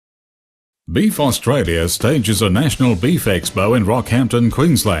Beef Australia stages a national beef expo in Rockhampton,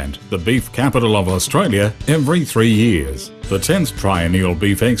 Queensland, the beef capital of Australia, every 3 years. The 10th Triennial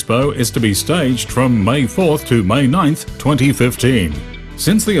Beef Expo is to be staged from May 4th to May 9th, 2015.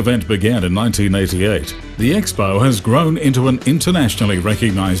 Since the event began in 1988, the Expo has grown into an internationally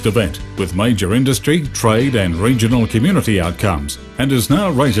recognised event with major industry, trade and regional community outcomes, and is now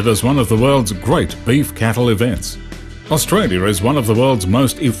rated as one of the world's great beef cattle events. Australia is one of the world's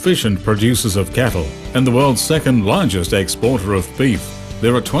most efficient producers of cattle and the world's second largest exporter of beef.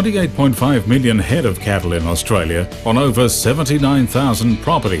 There are 28.5 million head of cattle in Australia on over 79,000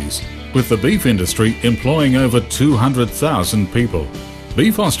 properties, with the beef industry employing over 200,000 people.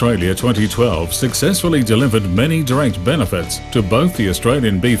 Beef Australia 2012 successfully delivered many direct benefits to both the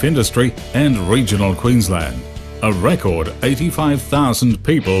Australian beef industry and regional Queensland. A record 85,000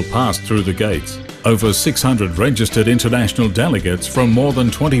 people passed through the gates. Over 600 registered international delegates from more than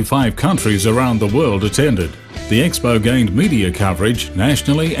 25 countries around the world attended. The Expo gained media coverage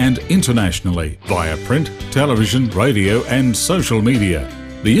nationally and internationally via print, television, radio and social media.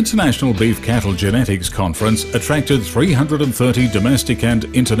 The International Beef Cattle Genetics Conference attracted 330 domestic and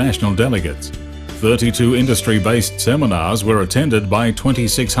international delegates. 32 industry-based seminars were attended by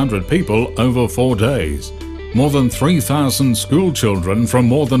 2,600 people over 4 days. More than 3,000 school children from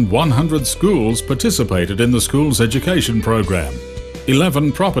more than 100 schools participated in the school's education program.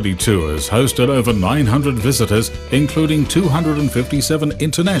 11 property tours hosted over 900 visitors, including 257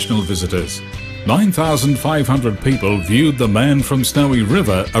 international visitors. 9,500 people viewed the Man from Snowy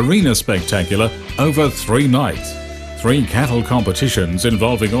River Arena Spectacular over 3 nights. 3 cattle competitions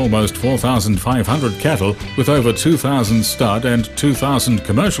involving almost 4,500 cattle with over 2,000 stud and 2,000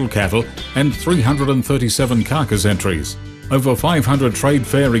 commercial cattle and 337 carcass entries. Over 500 trade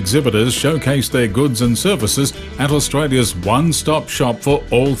fair exhibitors showcased their goods and services at Australia's one-stop shop for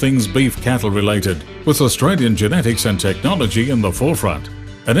all things beef cattle related, with Australian genetics and technology in the forefront.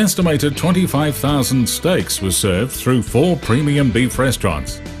 An estimated 25,000 steaks were served through 4 premium beef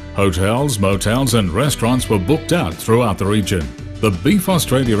restaurants. Hotels, motels and restaurants were booked out throughout the region. The Beef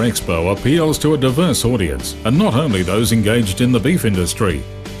Australia Expo appeals to a diverse audience, and not only those engaged in the beef industry.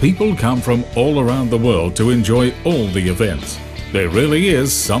 People come from all around the world to enjoy all the events. There really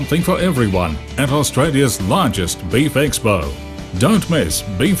is something for everyone at Australia's largest beef expo. Don't miss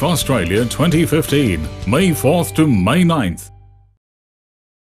Beef Australia 2015, May 4th to May 9th.